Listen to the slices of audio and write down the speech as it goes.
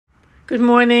Good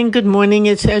morning.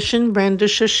 It's Eshin Brenda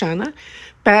Shoshana,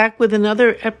 back with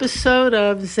another episode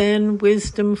of Zen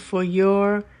Wisdom for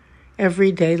your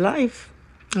everyday life.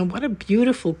 And what a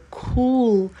beautiful,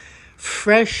 cool,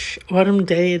 fresh autumn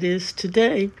day it is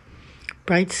today.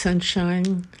 Bright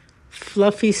sunshine,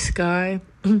 fluffy sky.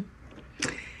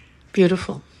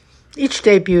 Beautiful. Each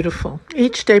day beautiful.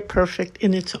 Each day perfect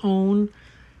in its own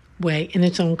way, in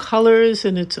its own colors,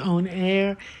 in its own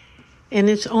air, in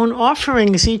its own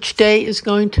offerings. Each day is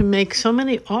going to make so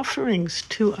many offerings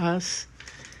to us,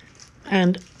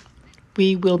 and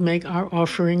we will make our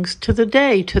offerings to the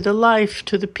day, to the life,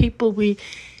 to the people we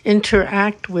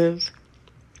interact with.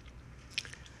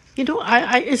 You know,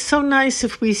 it's so nice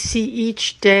if we see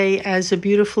each day as a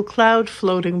beautiful cloud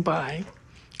floating by.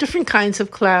 Different kinds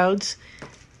of clouds.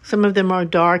 Some of them are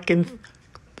dark and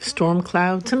storm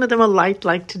clouds. Some of them are light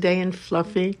like today and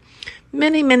fluffy.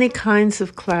 Many kinds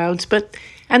of clouds,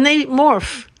 and they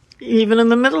morph even in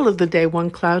the middle of the day,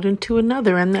 one cloud into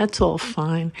another, and that's all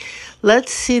fine.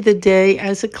 Let's see the day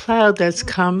as a cloud that's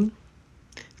come.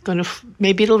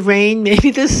 Maybe it'll rain,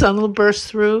 maybe the sun will burst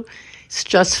through. It's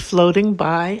just floating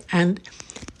by and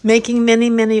making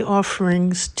many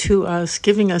offerings to us,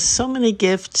 giving us so many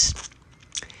gifts,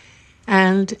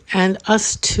 and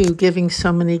us too giving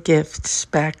so many gifts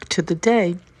back to the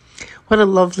day. What a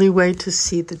lovely way to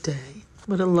see the day.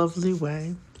 What a lovely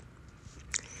way.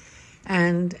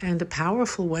 And a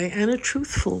powerful way and a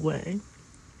truthful way.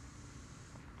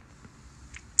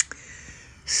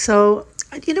 So,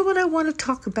 you know what I want to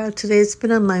talk about today? It's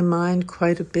been on my mind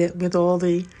quite a bit with all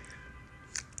the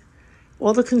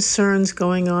concerns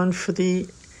going on for the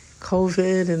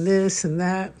COVID and this and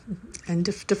that, and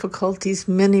difficulties,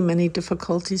 many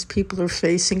difficulties people are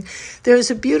facing.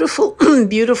 There's a beautiful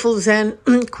Zen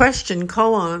question,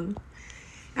 koan,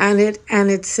 and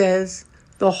it says,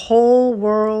 the whole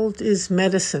world is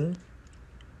medicine.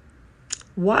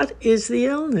 What is the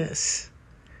illness?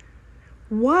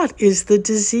 What is the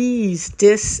disease,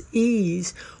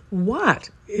 dis-ease? What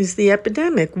is the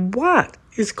epidemic? What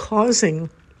is causing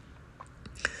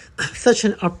such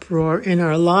an uproar in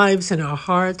our lives, in our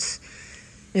hearts,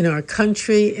 in our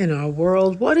country, in our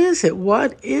world? What is it?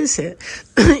 What is it?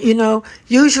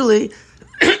 Usually,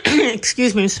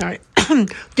 excuse me, I'm sorry.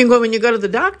 When you go to the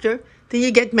doctor, then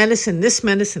you get medicine, this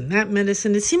medicine, that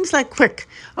medicine. It seems like quick.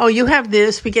 Oh, you have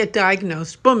this, we get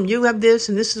diagnosed. Boom, you have this,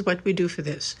 and this is what we do for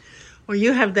this. Or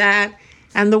you have that.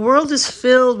 And the world is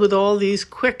filled with all these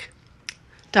quick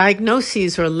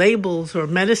diagnoses or labels or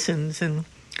medicines, and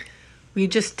we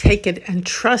just take it and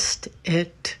trust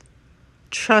it.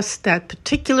 Trust that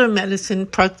particular medicine,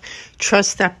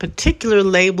 trust that particular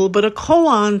label, but a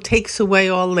koan takes away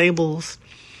all labels.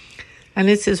 And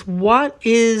it says, what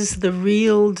is the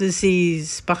real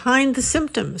disease behind the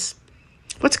symptoms?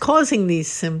 What's causing these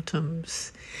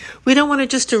symptoms? We don't want to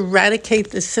just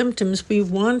eradicate the symptoms. We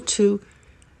want to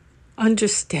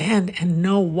understand and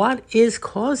know what is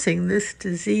causing this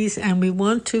disease, and we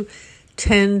want to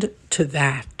tend to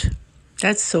that.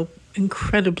 That's so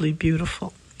incredibly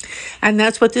beautiful. And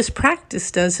that's what this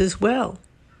practice does as well.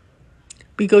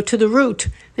 We go to the root.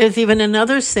 There's even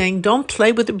another saying, don't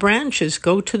play with the branches,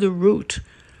 go to the root.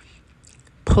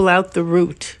 Pull out the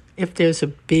root. If there's a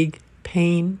big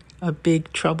pain, a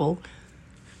big trouble,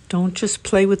 don't just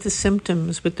play with the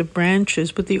symptoms, with the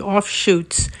branches, with the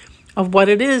offshoots of what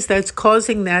it is that's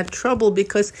causing that trouble,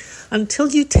 because until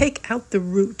you take out the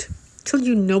root, till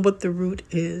you know what the root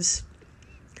is,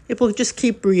 it will just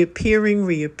keep reappearing,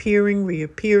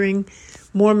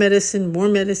 more medicine, more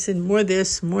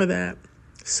this, more that.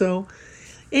 So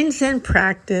in Zen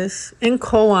practice, in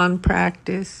koan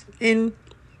practice, in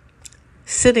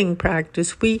sitting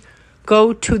practice, we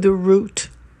go to the root,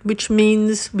 which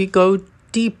means we go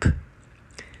deep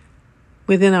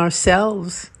within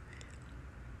ourselves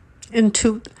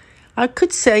into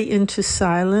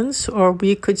silence, or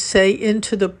we could say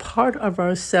into the part of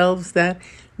ourselves that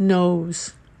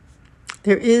knows.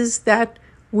 There is that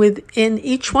within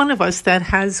each one of us that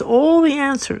has all the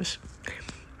answers,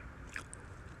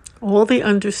 all the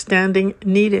understanding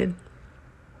needed,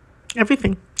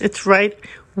 everything. It's right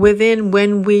within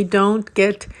when we don't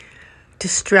get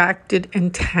distracted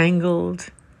and tangled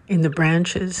in the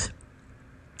branches,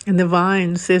 in the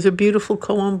vines. There's a beautiful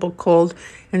koan book called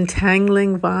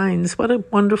Entangling Vines. What a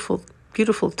wonderful,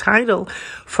 beautiful title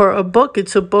for a book.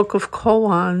 It's a book of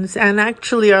koans, and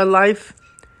actually our life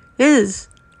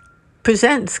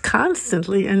presents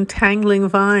constantly entangling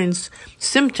vines,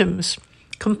 symptoms,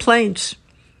 complaints,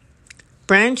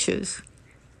 branches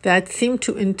that seem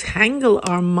to entangle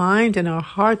our mind and our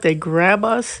heart. They grab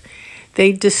us,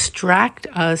 They distract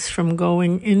us from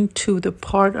going into the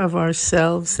part of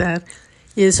ourselves that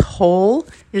is whole,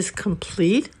 is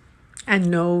complete, and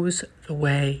knows the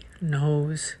way,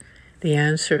 knows the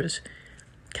answers,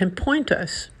 can point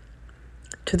us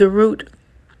to the root.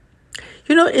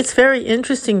 It's very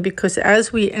interesting because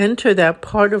as we enter that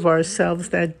part of ourselves,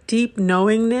 that deep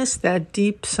knowingness, that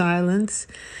deep silence,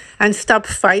 and stop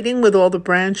fighting with all the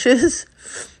branches,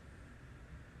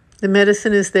 the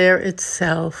medicine is there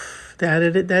itself.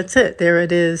 That's it. There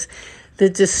it is. The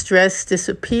distress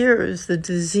disappears. The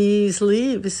disease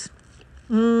leaves.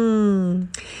 The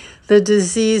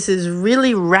disease is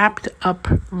really wrapped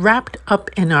up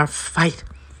in our fight,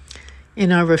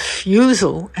 in our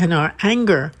refusal and our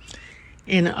anger,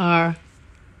 in our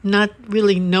not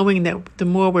really knowing that the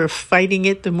more we're fighting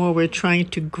it, the more we're trying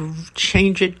to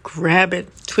change it, grab it,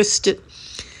 twist it,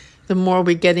 the more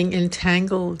we're getting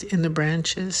entangled in the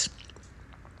branches.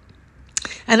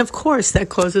 And of course, that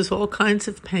causes all kinds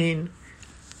of pain.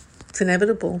 It's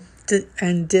inevitable.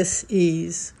 And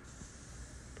dis-ease.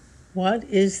 What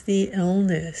is the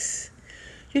illness?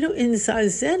 In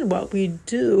Zazen, what we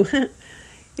do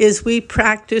is we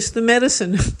practice the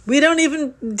medicine. We don't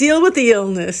even deal with the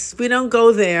illness. We don't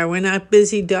go there. We're not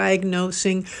busy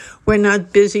diagnosing. We're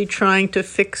not busy trying to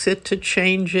fix it, to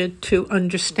change it, to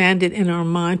understand it in our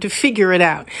mind, to figure it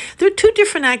out. There are two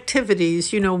different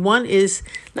activities. One is,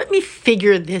 let me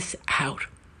figure this out.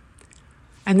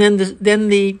 And then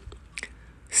the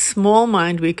small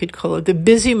mind, we could call it, the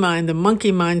busy mind, the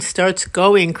monkey mind starts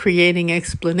going, creating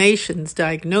explanations,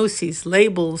 diagnoses,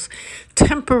 labels,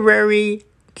 temporary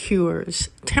cures,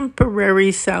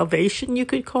 temporary salvation, you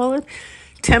could call it,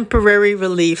 temporary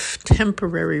relief.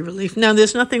 Now,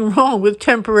 there's nothing wrong with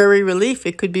temporary relief.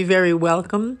 It could be very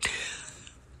welcome.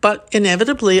 But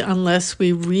inevitably, unless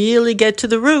we really get to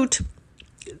the root,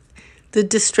 the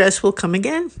distress will come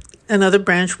again. Another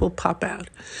branch will pop out.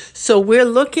 So we're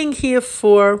looking here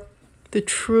for the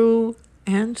true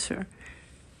answer,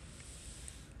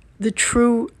 the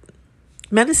true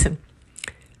medicine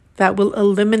that will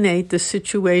eliminate the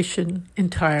situation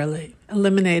entirely.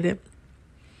 Eliminate it.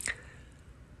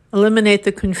 Eliminate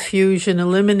the confusion,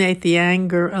 eliminate the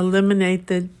anger, eliminate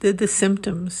the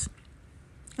symptoms.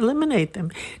 Eliminate them.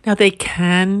 Now, they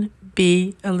can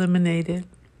be eliminated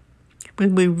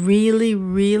when we really,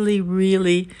 really,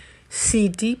 really see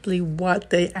deeply what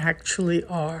they actually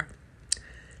are.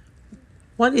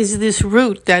 What is this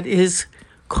root that is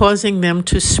causing them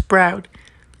to sprout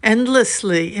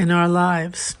endlessly in our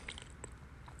lives?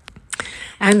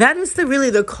 And that is really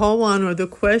the koan, or the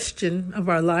question of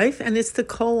our life, and it's the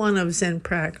koan of Zen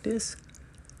practice.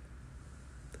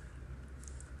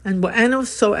 And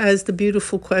also, as the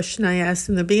beautiful question I asked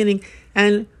in the beginning,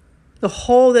 and the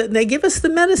whole, that they give us the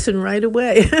medicine right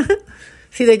away.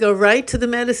 See, they go right to the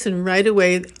medicine right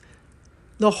away.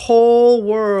 The whole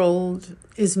world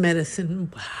is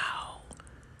medicine. Wow.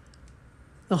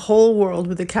 The whole world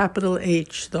with a capital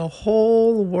H. The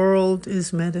whole world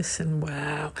is medicine.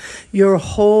 Wow. Your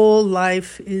whole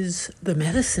life is the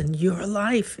medicine. Your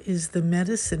life is the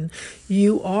medicine.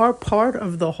 You are part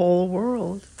of the whole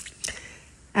world.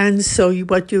 And so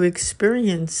what you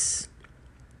experience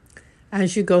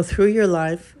as you go through your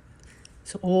life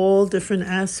is all different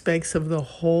aspects of the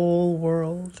whole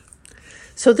world.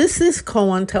 So this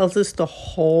koan tells us the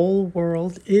whole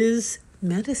world is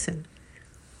medicine.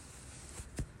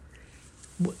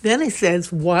 Then it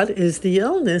says, what is the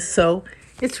illness? So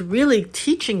it's really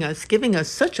teaching us, giving us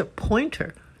such a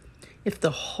pointer. If the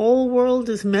whole world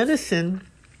is medicine,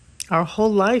 our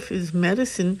whole life is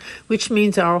medicine, which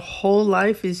means our whole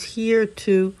life is here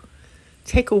to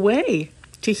take away,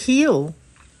 to heal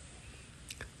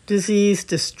disease,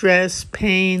 distress,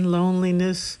 pain,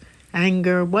 loneliness,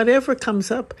 anger, whatever comes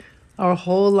up. Our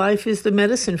whole life is the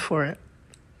medicine for it.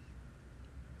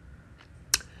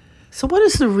 So what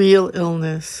is the real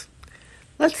illness?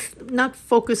 Let's not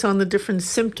focus on the different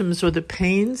symptoms or the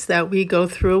pains that we go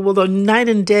through. Although night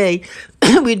and day,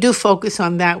 we do focus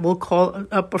on that. We'll call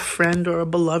up a friend or a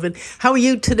beloved. How are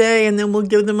you today? And then we'll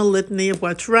give them a litany of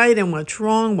what's right and what's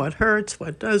wrong, what hurts,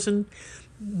 what doesn't,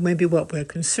 maybe what we're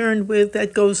concerned with.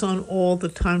 That goes on all the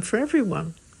time for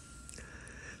everyone.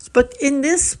 But in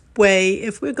this way,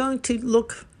 if we're going to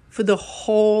look for the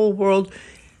whole world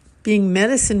being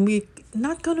medicine, we're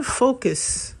not going to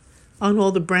focus on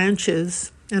all the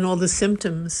branches and all the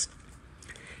symptoms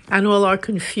and all our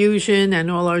confusion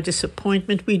and all our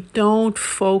disappointment. We don't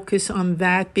focus on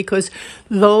that because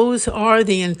those are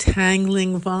the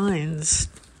entangling vines.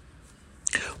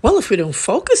 Well, if we don't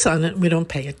focus on it, we don't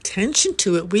pay attention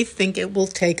to it, we think it will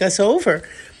take us over.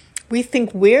 We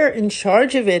think we're in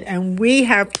charge of it and we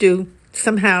have to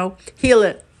somehow heal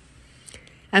it.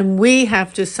 And we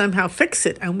have to somehow fix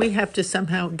it. And we have to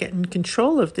somehow get in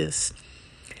control of this.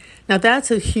 Now, that's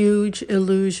a huge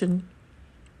illusion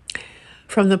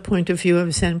from the point of view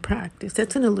of Zen practice.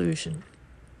 That's an illusion.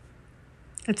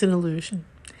 It's an illusion.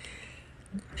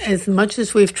 As much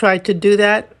as we've tried to do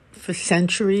that for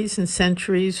centuries and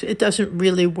centuries, it doesn't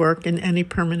really work in any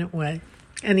permanent way,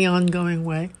 any ongoing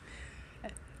way.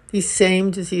 These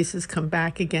same diseases come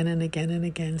back again and again and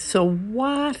again. So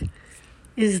what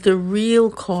is the real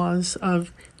cause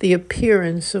of the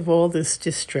appearance of all this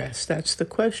distress? That's the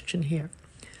question here.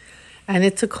 And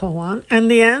it's a koan.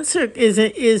 And the answer is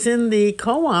in the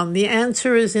koan. The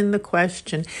answer is in the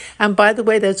question. And by the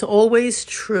way, that's always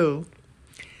true,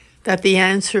 that the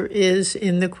answer is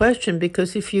in the question,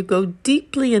 because if you go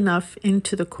deeply enough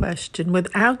into the question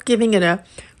without giving it a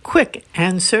quick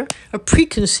answer, a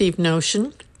preconceived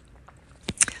notion,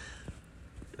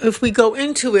 if we go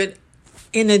into it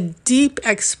in a deep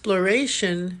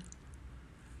exploration,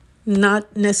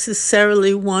 not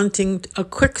necessarily wanting a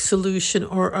quick solution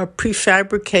or a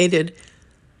prefabricated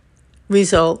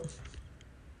result,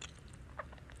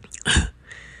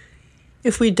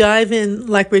 if we dive in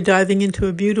like we're diving into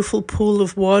a beautiful pool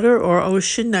of water or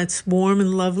ocean that's warm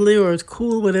and lovely, or it's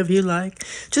cool, whatever you like,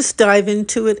 just dive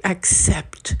into it.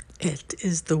 Accept it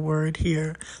is the word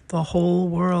here. The whole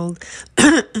world.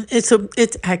 It's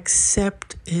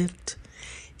accept it.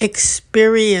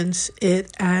 Experience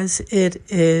it as it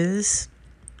is.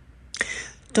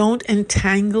 Don't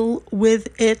entangle with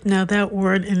it. Now that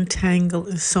word entangle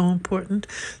is so important.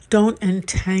 Don't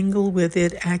entangle with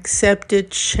it. Accept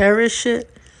it. Cherish it.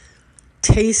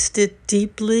 Taste it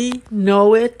deeply.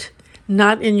 Know it.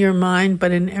 Not in your mind,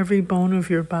 but in every bone of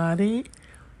your body.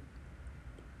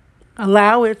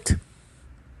 Allow it.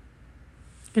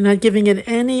 You're not giving it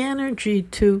any energy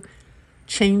to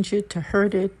change it, to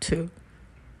hurt it, to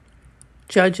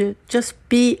judge it. Just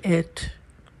be it.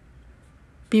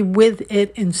 Be with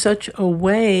it in such a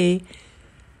way,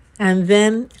 and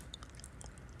then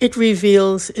it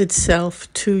reveals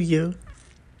itself to you.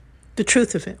 The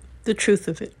truth of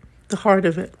it, the heart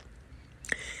of it,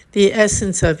 the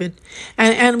essence of it.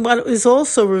 And what is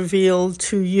also revealed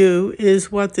to you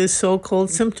is what this so-called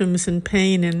symptoms and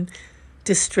pain and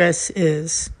distress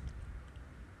is.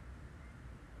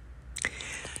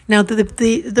 Now,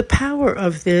 the power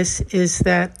of this is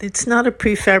that it's not a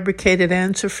prefabricated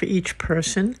answer for each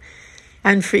person.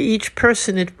 And for each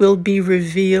person, it will be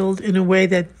revealed in a way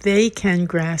that they can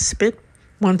grasp it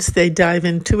once they dive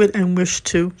into it and wish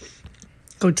to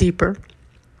go deeper.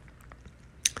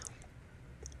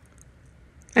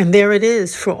 And there it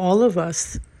is for all of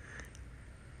us,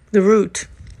 the root.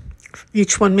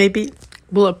 Each one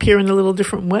will appear in a little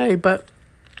different way, but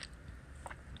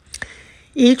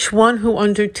each one who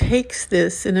undertakes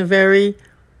this in a very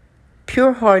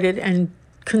pure-hearted and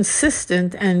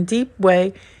consistent and deep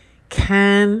way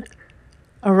can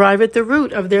arrive at the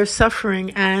root of their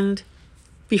suffering and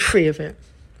be free of it,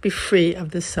 be free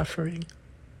of the suffering.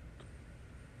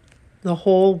 The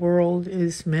whole world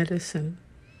is medicine.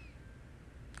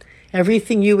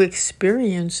 Everything you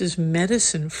experience is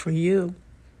medicine for you.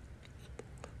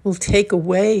 Will take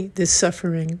away this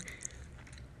suffering.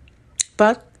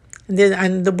 But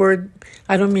and the word,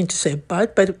 I don't mean to say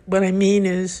but what I mean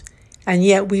is, and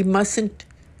yet we mustn't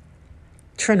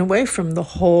turn away from the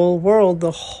whole world,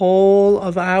 the whole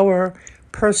of our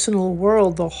personal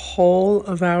world, the whole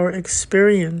of our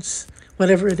experience,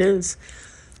 whatever it is.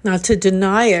 Not to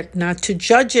deny it, not to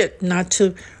judge it, not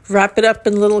to wrap it up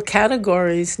in little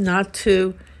categories, not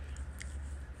to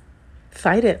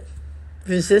fight it,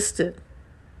 resist it.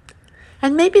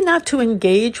 And maybe not to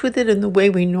engage with it in the way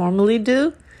we normally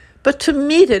do, but to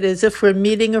meet it as if we're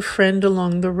meeting a friend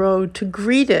along the road, to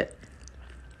greet it,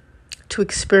 to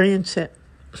experience it.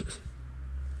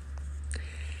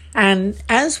 And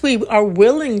as we are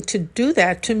willing to do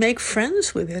that, to make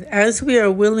friends with it, as we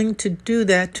are willing to do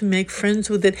that, to make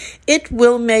friends with it, it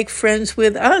will make friends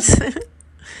with us.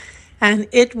 And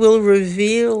it will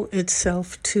reveal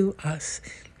itself to us.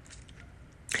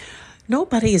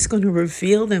 Nobody is going to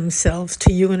reveal themselves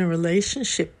to you in a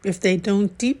relationship if they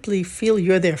don't deeply feel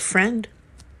you're their friend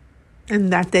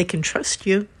and that they can trust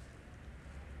you.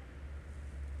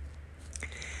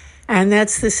 And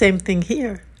that's the same thing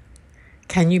here.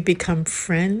 Can you become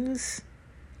friends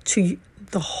to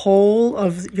the whole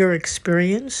of your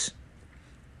experience?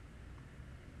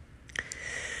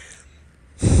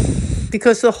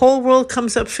 Because the whole world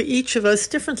comes up for each of us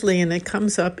differently, and it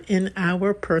comes up in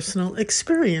our personal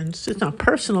experience. It's not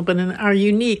personal, but in our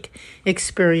unique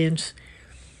experience.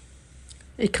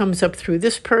 It comes up through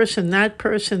this person,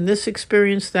 this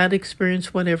experience, that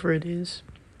experience, whatever it is.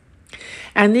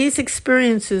 And these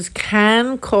experiences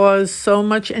can cause so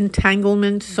much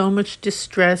entanglement, so much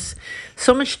distress,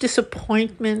 so much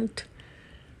disappointment,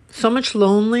 so much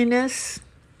loneliness.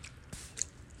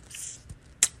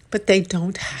 But they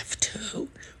don't have to.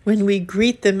 When we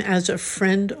greet them as a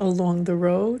friend along the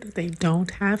road, they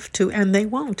don't have to, and they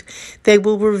won't. They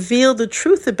will reveal the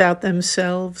truth about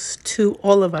themselves to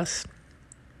all of us.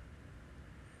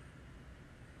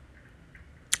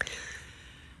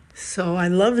 So I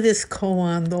love this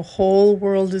koan, the whole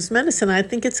world is medicine. I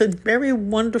think it's a very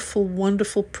wonderful,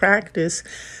 wonderful practice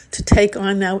to take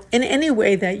on now in any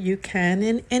way that you can,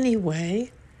 in any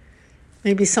way.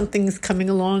 Maybe something's coming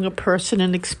along, a person,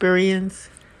 an experience,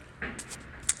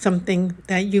 something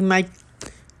that you might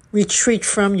retreat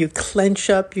from, you clench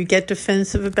up, you get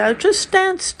defensive about. Just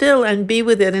stand still and be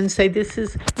with it and say, this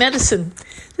is medicine.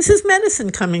 This is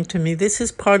medicine coming to me. This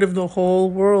is part of the whole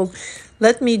world.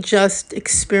 Let me just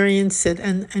experience it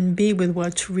and be with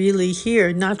what's really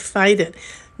here, not fight it,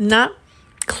 not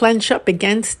clench up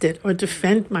against it or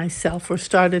defend myself or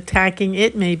start attacking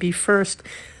it maybe first.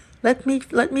 Let me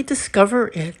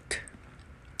discover it.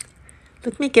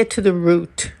 Let me get to the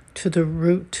root,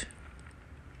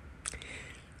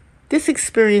 This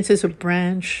experience is a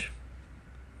branch.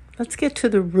 Let's get to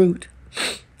the root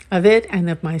of it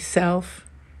and of myself.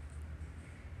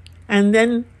 And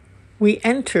then we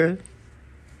enter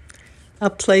a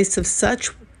place of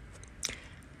such,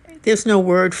 there's no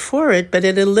word for it, but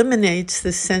it eliminates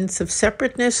the sense of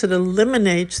separateness. It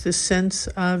eliminates the sense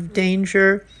of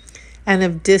danger and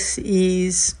of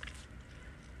dis-ease.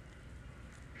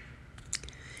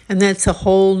 And that's a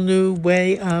whole new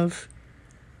way of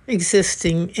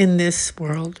existing in this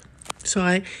world.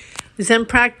 So Zen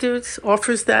practice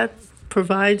offers that,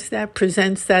 provides that,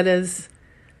 presents that as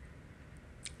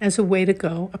a way to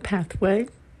go, a pathway.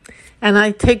 And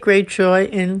I take great joy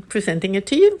in presenting it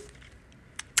to you.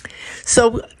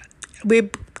 So we're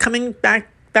coming back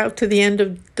about to the end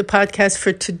of the podcast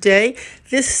for today.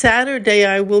 This Saturday,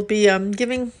 I will be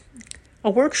giving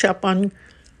a workshop on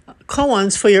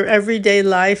koans for your everyday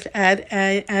life at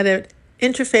an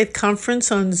interfaith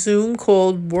conference on Zoom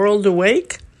called World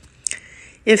Awake.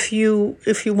 If you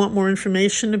want more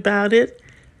information about it,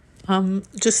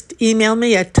 just email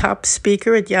me at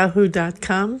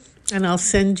topspeaker@yahoo.com. And I'll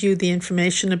send you the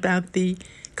information about the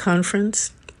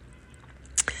conference.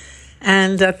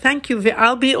 And thank you.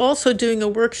 I'll be also doing a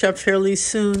workshop fairly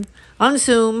soon on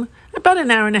Zoom, about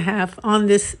an hour and a half on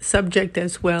this subject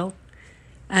as well.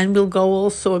 And we'll go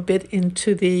also a bit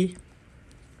into the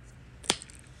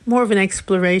more of an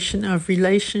exploration of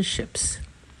relationships,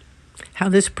 how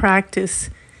this practice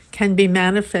can be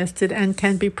manifested and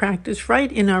can be practiced right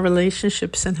in our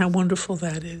relationships, and how wonderful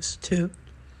that is too.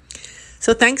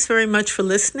 So thanks very much for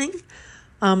listening.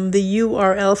 The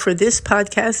URL for this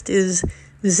podcast is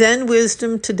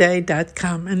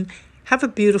zenwisdomtoday.com. And have a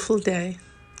beautiful day.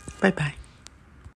 Bye-bye.